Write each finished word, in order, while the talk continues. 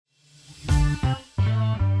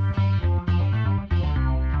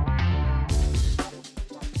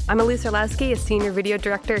I'm Elise Orlowski, a senior video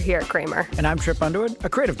director here at Kramer. And I'm Trip Underwood, a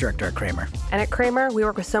creative director at Kramer. And at Kramer, we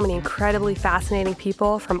work with so many incredibly fascinating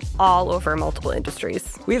people from all over multiple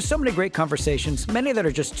industries. We have so many great conversations, many that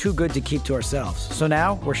are just too good to keep to ourselves. So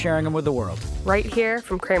now we're sharing them with the world. Right here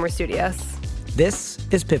from Kramer Studios. This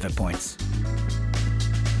is Pivot Points.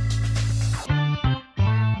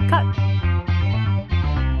 Cut.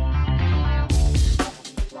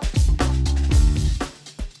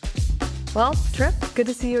 Well, Trip, good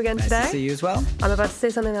to see you again today. Nice to see you as well. I'm about to say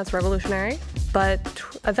something that's revolutionary, but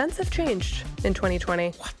events have changed in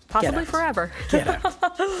 2020. What? Possibly forever. Get out.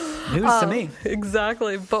 News to me.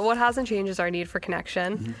 Exactly. But what hasn't changed is our need for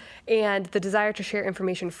connection and the desire to share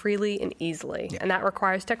information freely and easily. Yeah. And that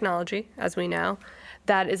requires technology, as we know,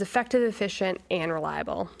 that is effective, efficient, and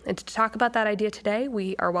reliable. And to talk about that idea today,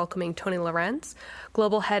 we are welcoming Tony Lorenz,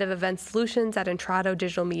 Global Head of Event Solutions at Intrado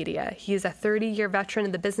Digital Media. He is a 30-year veteran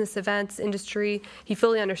in the business events industry. He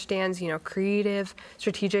fully understands, creative,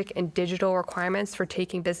 strategic, and digital requirements for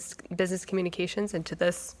taking business communications into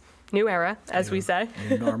this new era, as we say.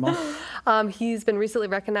 New normal. He's been recently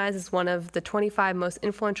recognized as one of the 25 most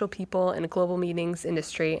influential people in the global meetings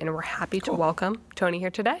industry, and we're happy to welcome Tony here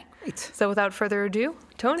today. Great. So without further ado,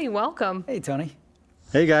 Tony, welcome. Hey, Tony.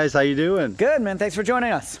 Hey, guys. How you doing? Good, man. Thanks for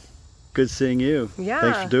joining us. Good seeing you. Yeah.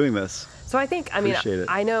 Thanks for doing this. So Appreciate it.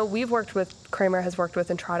 I know Kramer has worked with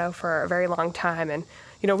Intrado for a very long time, and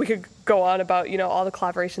we could go on about, all the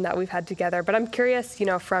collaboration that we've had together. But I'm curious,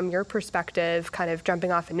 from your perspective, kind of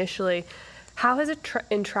jumping off initially, how has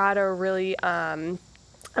Intrado really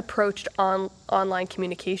approached online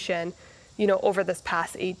communication, over this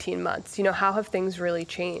past 18 months? How have things really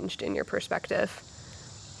changed in your perspective?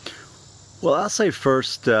 Well, I'll say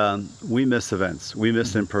first, we miss events. We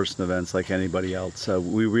miss in-person events like anybody else.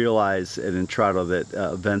 We realize at Intrado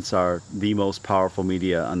that events are the most powerful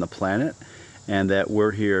media on the planet, and that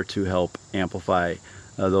we're here to help amplify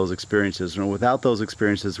those experiences. And without those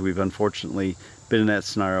experiences, we've unfortunately been in that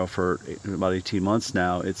scenario for about 18 months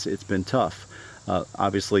now. It's been tough.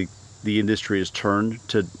 Obviously, the industry has turned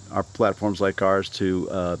to our platforms like ours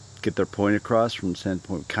to get their point across from the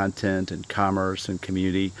standpoint of content and commerce and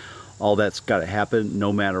community. All that's got to happen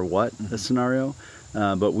no matter what the scenario.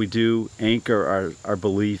 But we do anchor our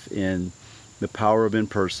belief in the power of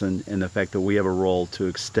in-person and the fact that we have a role to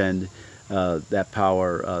extend that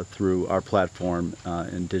power through our platform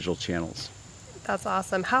and digital channels. That's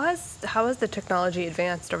awesome. How has the technology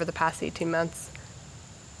advanced over the past 18 months?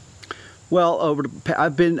 Well,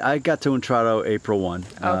 I got to Intrado April 1.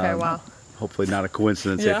 Okay, wow. Hopefully not a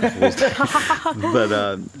coincidence. Yeah. April Fool's Day. But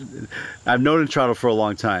I've known Intrado for a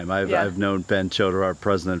long time. I've known Ben Choder, our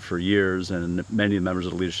president, for years, and many of the members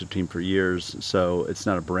of the leadership team for years. So it's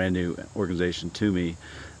not a brand new organization to me.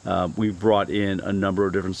 We've brought in a number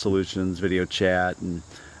of different solutions, video chat, and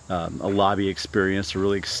a lobby experience to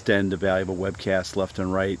really extend a valuable webcast left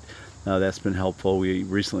and right. That's been helpful. We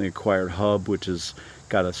recently acquired Hub, which has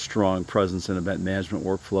got a strong presence in event management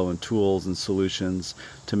workflow and tools and solutions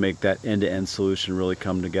to make that end-to-end solution really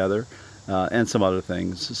come together, and some other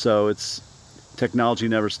things. So technology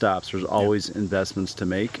never stops. There's always investments to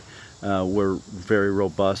make. We're very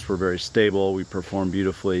robust. We're very stable. We perform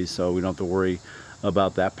beautifully, so we don't have to worry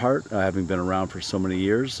about that part, having been around for so many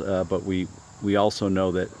years. But we also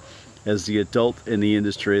know that as the adult in the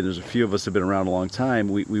industry, and there's a few of us have been around a long time,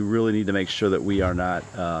 we really need to make sure that we are not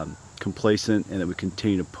complacent and that we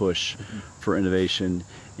continue to push for innovation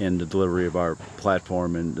and the delivery of our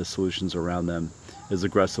platform and the solutions around them as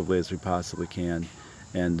aggressively as we possibly can.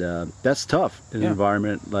 And that's tough in an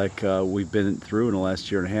environment like we've been through in the last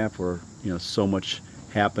year and a half, where so much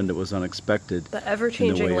happened that was unexpected. The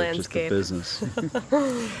ever-changing landscape. Just the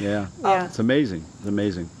business. Yeah. It's amazing. It's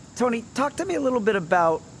amazing. Tony, talk to me a little bit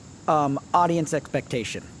about audience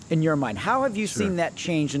expectation in your mind. How have you seen that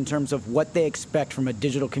change in terms of what they expect from a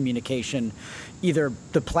digital communication, either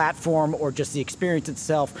the platform or just the experience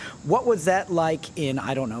itself? What was that like in,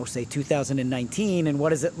 say 2019, and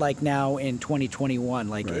what is it like now in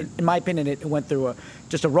 2021? In my opinion, it went through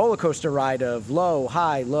just a roller coaster ride of low,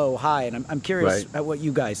 high, and I'm curious at what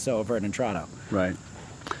you guys saw over at Intrado. Right.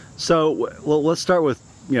 So, well, let's start with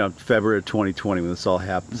February of 2020 when this all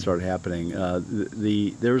started happening.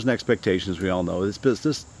 There was an expectation, as we all know.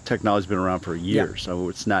 This technology's been around for years, so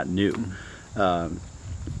it's not new.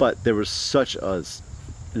 But there was such an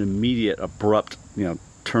immediate, abrupt,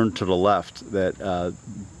 turn to the left that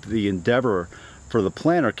the endeavor for the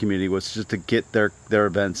planner community was just to get their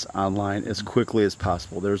events online as quickly as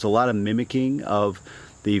possible. There was a lot of mimicking of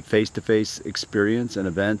the face-to-face experience and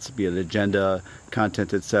events, be it agenda,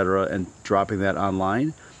 content, etc., and dropping that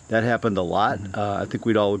online. That happened a lot. I think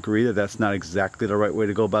we'd all agree that that's not exactly the right way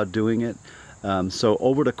to go about doing it. So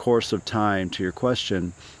over the course of time, to your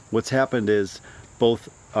question, what's happened is both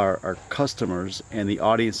our customers and the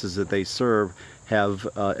audiences that they serve have,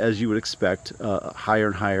 as you would expect, higher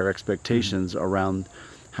and higher expectations around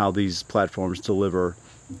how these platforms deliver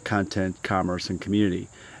content, commerce, and community.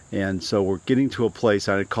 And so we're getting to a place,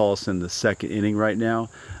 I'd call us in the second inning right now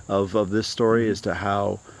of this story as to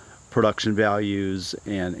how production values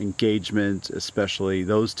and engagement, especially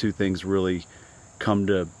those two things, really come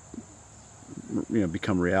to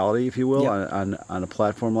become reality, if you will, on a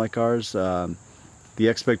platform like ours. The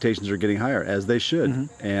expectations are getting higher, as they should.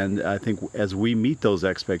 And I think as we meet those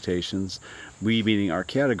expectations, we meaning our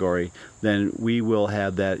category, then we will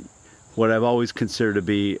have that, what I've always considered to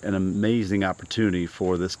be an amazing opportunity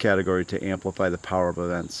for this category to amplify the power of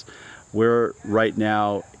events. We're right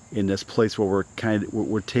now in this place where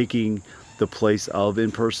we're taking the place of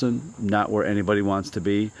in-person, not where anybody wants to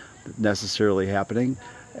be necessarily happening.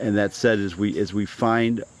 And that said, as we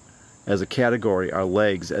find as a category our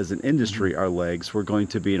legs, as an industry our legs, we're going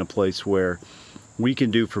to be in a place where we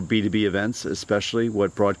can do for B2B events, especially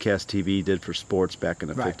what broadcast TV did for sports back in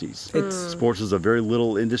the 50s. Sports is a very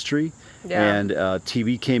little industry, and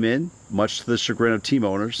TV came in, much to the chagrin of team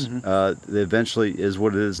owners. It eventually is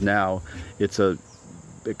what it is now. It's a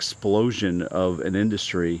explosion of an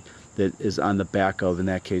industry that is on the back of, in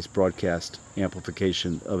that case, broadcast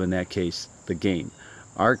amplification of, in that case, the game.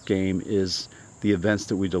 Our game is the events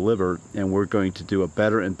that we deliver, and we're going to do a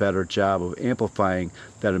better and better job of amplifying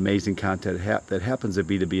that amazing content that happens at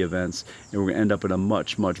B2B events, and we're going to end up in a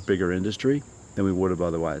much, much bigger industry than we would have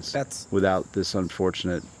otherwise without this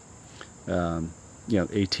unfortunate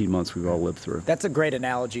 18 months we've all lived through. That's a great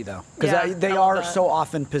analogy, though, because they are so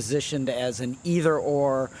often positioned as an either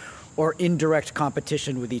or indirect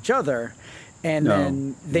competition with each other, and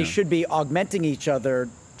then they should be augmenting each other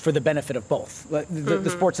for the benefit of both. The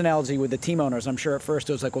sports analogy with the team owners, I'm sure at first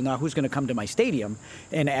it was like, well, now who's going to come to my stadium?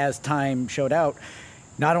 And as time showed out,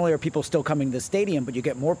 not only are people still coming to the stadium, but you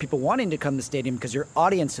get more people wanting to come to the stadium because your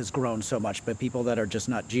audience has grown so much by people that are just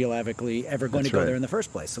not geographically ever going to go there in the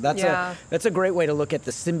first place. So that's a great way to look at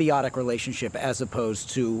the symbiotic relationship as opposed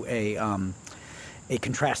to a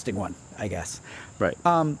contrasting one, I guess. Right.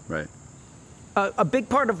 Right. A big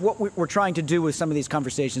part of what we're trying to do with some of these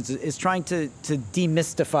conversations is trying to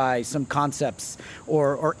demystify some concepts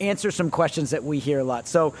or answer some questions that we hear a lot.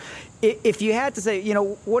 So if you had to say,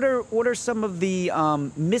 what are some of the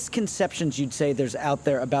misconceptions you'd say there's out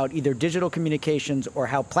there about either digital communications or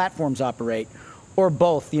how platforms operate, or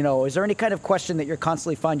both? Is there any kind of question that you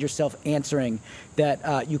constantly find yourself answering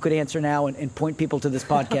that you could answer now and point people to this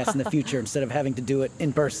podcast in the future instead of having to do it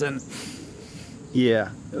in person? Yeah.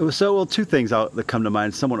 So, two things that come to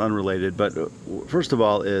mind, somewhat unrelated. But first of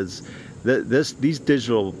all, is this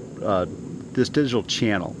digital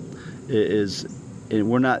channel is, and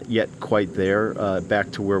we're not yet quite there,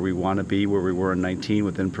 back to where we want to be, where we were in 19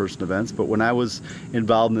 with in-person events. But when I was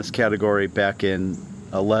involved in this category back in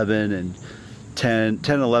 11 and 10,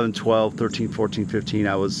 11, 12, 13, 14, 15,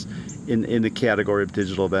 I was in the category of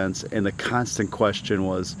digital events, and the constant question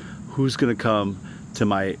was, who's going to come to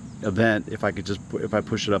my event if I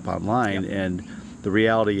push it up online? And the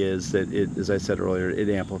reality is that it, as I said earlier, it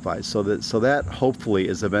amplifies. So that hopefully,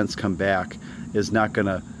 as events come back, is not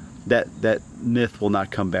gonna, that myth will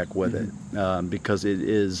not come back with it, because it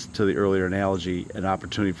is, to the earlier analogy, an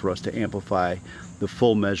opportunity for us to amplify the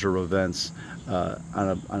full measure of events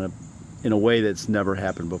in a way that's never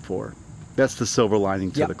happened before. That's the silver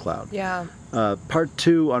lining to the cloud. Yeah. Part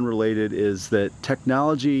two, unrelated, is that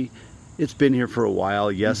technology, it's been here for a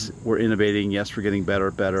while. Yes, we're innovating. Yes, we're getting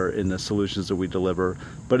better in the solutions that we deliver.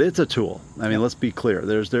 But it's a tool. I mean, let's be clear.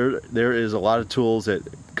 There is a lot of tools at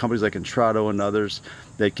companies like Intrado and others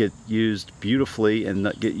that get used beautifully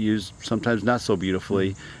and get used sometimes not so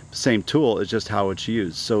beautifully. Same tool, it's just how it's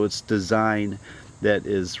used. So it's design that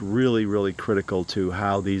is really, really critical to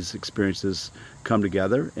how these experiences come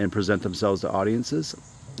together and present themselves to audiences.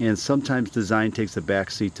 And sometimes design takes a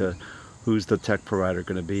backseat to who's the tech provider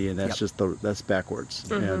going to be, and that's that's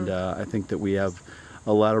backwards. And I think that we have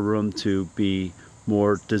a lot of room to be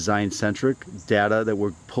more design-centric. Data that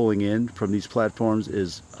we're pulling in from these platforms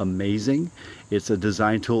is amazing. It's a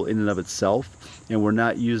design tool in and of itself, and we're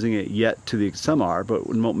not using it yet some are, but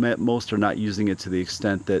most are not using it to the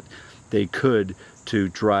extent that they could to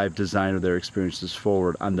drive design of their experiences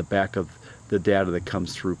forward on the back of the data that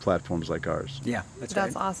comes through platforms like ours. Yeah,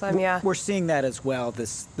 that's awesome. Yeah, we're seeing that as well.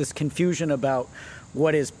 This confusion about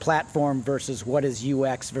what is platform versus what is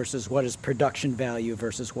UX versus what is production value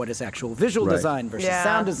versus what is actual visual design versus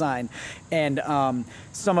sound design. And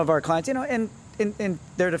some of our clients, and in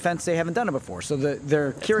their defense, they haven't done it before. So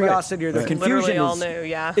their curiosity or their confusion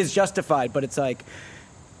is justified. But it's like,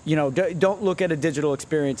 don't look at a digital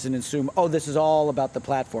experience and assume, oh, this is all about the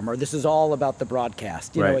platform or this is all about the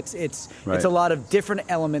broadcast. You know, it's a lot of different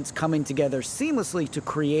elements coming together seamlessly to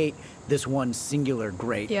create this one singular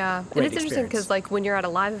great and it's experience. interesting because when you're at a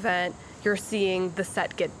live event, you're seeing the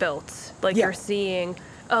set get built. You're seeing,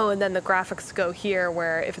 and then the graphics go here,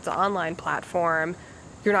 where if it's an online platform,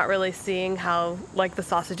 you're not really seeing how the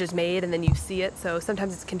sausage is made, and then you see it. So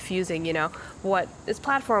sometimes it's confusing, what is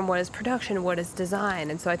platform, what is production, what is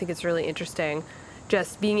design. And so I think it's really interesting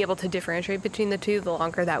just being able to differentiate between the two the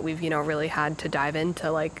longer that we've, really had to dive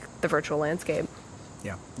into the virtual landscape.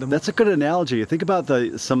 Yeah. That's a good analogy. Think about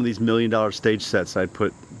some of these $1 million stage sets I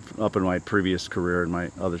put up in my previous career in my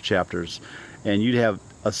other chapters, and you'd have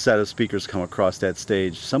a set of speakers come across that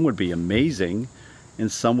stage. Some would be amazing,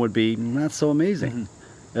 and some would be not so amazing.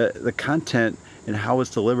 The content and how it's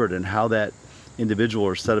delivered and how that individual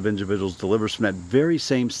or set of individuals delivers from that very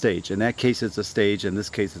same stage, in that case it's a stage, in this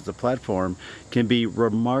case it's a platform, can be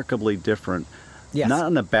remarkably different. Not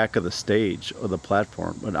on the back of the stage or the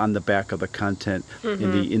platform, but on the back of the content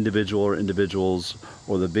in the individual or individuals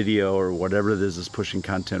or the video or whatever it is that's pushing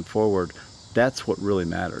content forward. That's what really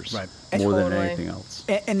matters more than anything else.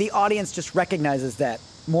 And the audience just recognizes that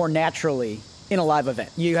more naturally in a live event.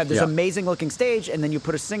 You have this amazing looking stage, and then you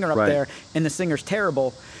put a singer up there, and the singer's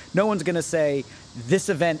terrible. No one's going to say, this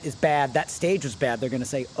event is bad, that stage was bad. They're going to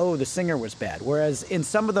say, oh, the singer was bad. Whereas in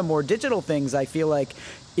some of the more digital things, I feel like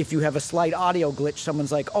if you have a slight audio glitch,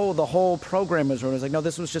 someone's like, oh, the whole program was ruined. It's like, no,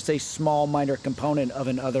 this was just a small, minor component of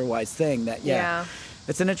an otherwise thing.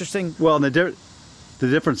 It's an interesting... Well, and the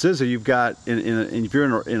difference is that you've got, if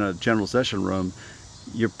you're in a general session room,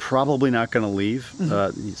 you're probably not going to leave.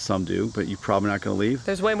 Some do, but you're probably not going to leave.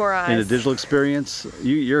 There's way more eyes. In a digital experience,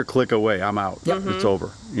 you're a click away. I'm out. It's over.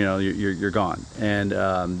 You're gone. And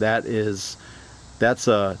that's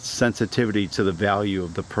a sensitivity to the value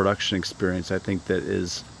of the production experience. I think that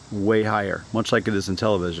is way higher, much like it is in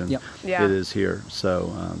television. It is here.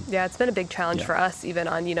 So it's been a big challenge for us, even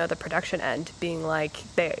on the production end, being like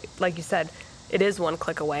you said. It is one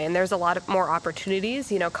click away, and there's a lot of more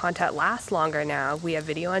opportunities. Content lasts longer now. We have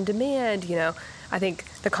video on demand. I think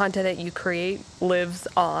the content that you create lives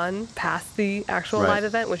on past the actual live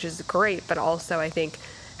event, which is great, but also I think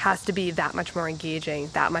has to be that much more engaging,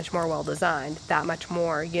 that much more well-designed, that much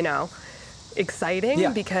more,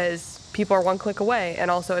 exciting because people are one click away. And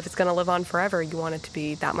also if it's going to live on forever, you want it to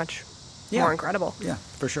be that much more incredible. Yeah,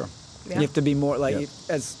 for sure. You have to be more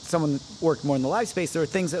as someone that worked more in the live space, there are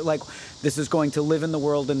things that this is going to live in the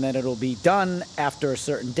world and then it'll be done after a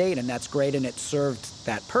certain date, and that's great and it served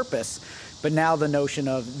that purpose. But now the notion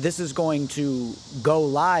of this is going to go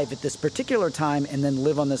live at this particular time and then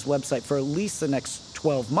live on this website for at least the next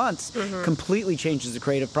 12 months completely changes the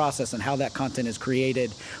creative process and how that content is created,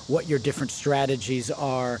 what your different strategies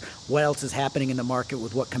are, what else is happening in the market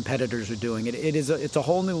with what competitors are doing. It's a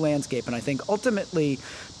whole new landscape, and I think ultimately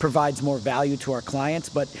provides more value to our clients,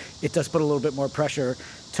 but it does put a little bit more pressure,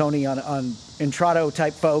 Tony, on Intrado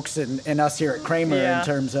type folks and us here at Kramer in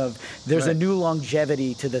terms of there's a new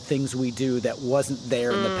longevity to the things we do that wasn't there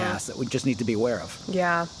in the past that we just need to be aware of.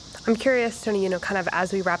 Yeah. I'm curious, Tony, kind of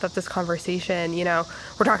as we wrap up this conversation,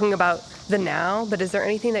 we're talking about the now, but is there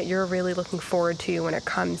anything that you're really looking forward to when it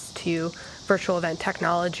comes to virtual event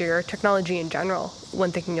technology or technology in general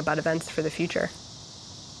when thinking about events for the future?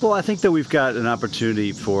 Well, I think that we've got an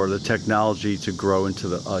opportunity for the technology to grow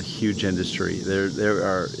into a huge industry.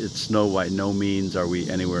 It's by no means are we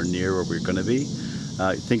anywhere near where we're going to be.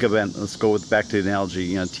 Think of it. Let's go back to the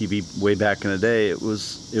analogy. TV way back in the day, it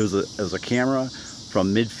was a camera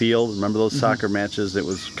from midfield. Remember those soccer matches? It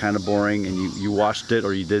was kind of boring, and you watched it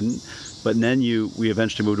or you didn't. But then we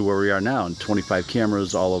eventually moved to where we are now, and 25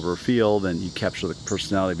 cameras all over a field, and you capture the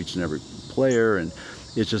personality of each and every player, and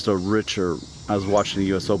it's just a richer. I was watching the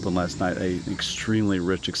U.S. Open last night, an extremely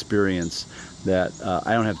rich experience that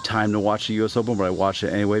I don't have time to watch the U.S. Open, but I watch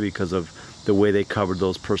it anyway because of the way they covered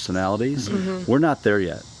those personalities. We're not there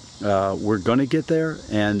yet. We're going to get there,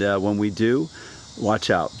 and when we do, watch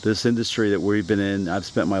out. This industry that we've been in, I've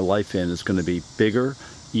spent my life in, is going to be bigger,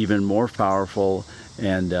 even more powerful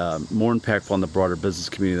and more impactful on the broader business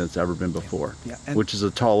community than it's ever been before. Yeah. Which is a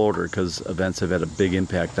tall order because events have had a big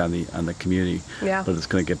impact on the community. Yeah. But it's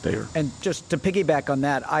going to get bigger. And just to piggyback on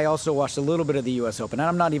that, I also watched a little bit of the U.S. Open. And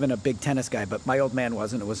I'm not even a big tennis guy, but my old man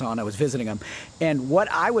was, and it was on. I was visiting him. And what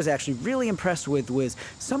I was actually really impressed with was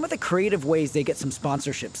some of the creative ways they get some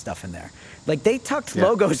sponsorship stuff in there. Like, they tucked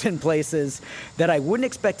logos in places that I wouldn't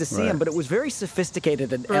expect to see them, but it was very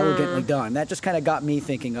sophisticated and elegantly done. That just kind of got me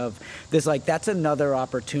thinking of this, like, that's another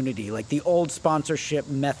opportunity. Like the old sponsorship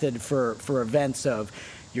method for events of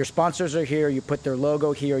your sponsors are here, you put their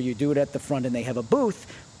logo here, you do it at the front, and they have a booth.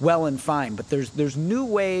 Well and fine, but there's new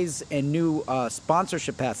ways and new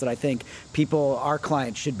sponsorship paths that I think people, our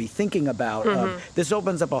clients, should be thinking about. This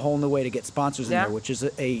opens up a whole new way to get sponsors in there, which is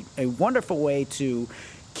a wonderful way to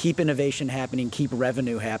keep innovation happening, keep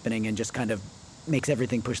revenue happening, and just kind of makes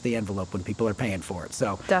everything push the envelope when people are paying for it.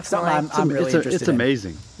 So definitely, I'm really interested It's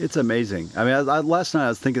amazing. It's amazing. I mean, last night I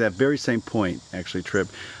was thinking that very same point, actually, Tripp.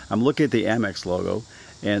 I'm looking at the Amex logo,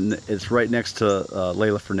 and it's right next to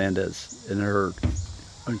Leylah Fernandez and her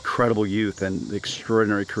incredible youth and the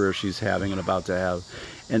extraordinary career she's having and about to have.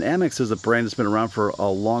 And Amex is a brand that's been around for a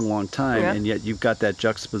long, long time, and yet you've got that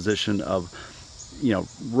juxtaposition of, you know,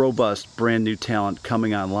 robust, brand new talent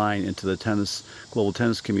coming online into the global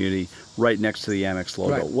tennis community right next to the Amex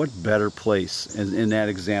logo. Right. What better place in that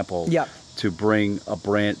example to bring a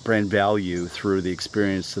brand value through the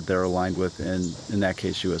experience that they're aligned with, in that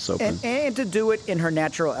case, U.S. Open. And to do it in her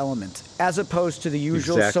natural element, as opposed to the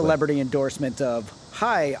usual celebrity endorsement of,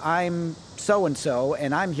 hi, I'm so-and-so,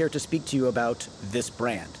 and I'm here to speak to you about this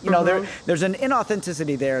brand. You know, there's an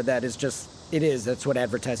inauthenticity there that is just, that's what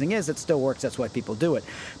advertising is. It still works. That's why people do it.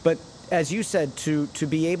 But as you said, to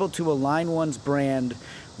be able to align one's brand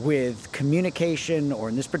with communication, or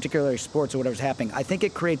in this particular sports or whatever's happening, I think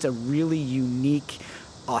it creates a really unique,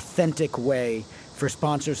 authentic way for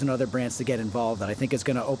sponsors and other brands to get involved that I think is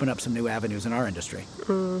going to open up some new avenues in our industry.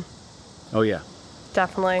 Oh, yeah.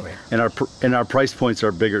 Definitely. Great. And our price points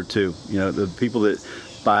are bigger, too. You know, the people that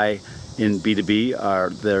buy in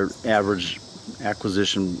B2B, their average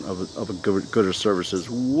acquisition of a good or service is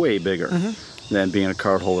way bigger than being a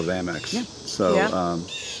cardholder of Amex. Yeah. So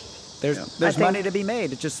there's money to be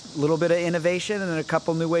made. It's just a little bit of innovation and a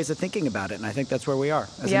couple new ways of thinking about it, and I think that's where we are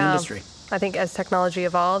as an industry. I think as technology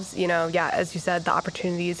evolves, you know, as you said, the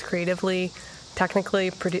opportunities creatively, technically,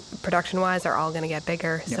 production-wise are all going to get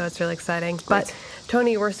bigger. So it's really exciting. Great. But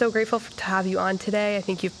Tony, we're so grateful to have you on today. I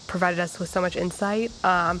think you've provided us with so much insight.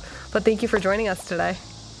 But thank you for joining us today.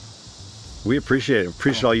 We appreciate it.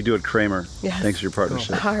 Appreciate all you do at Kramer. Yes. Thanks for your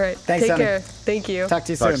partnership. All right. Thanks, Take Tony. care. Thank you. Talk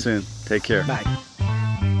to you Talk soon. soon. Take care. Bye.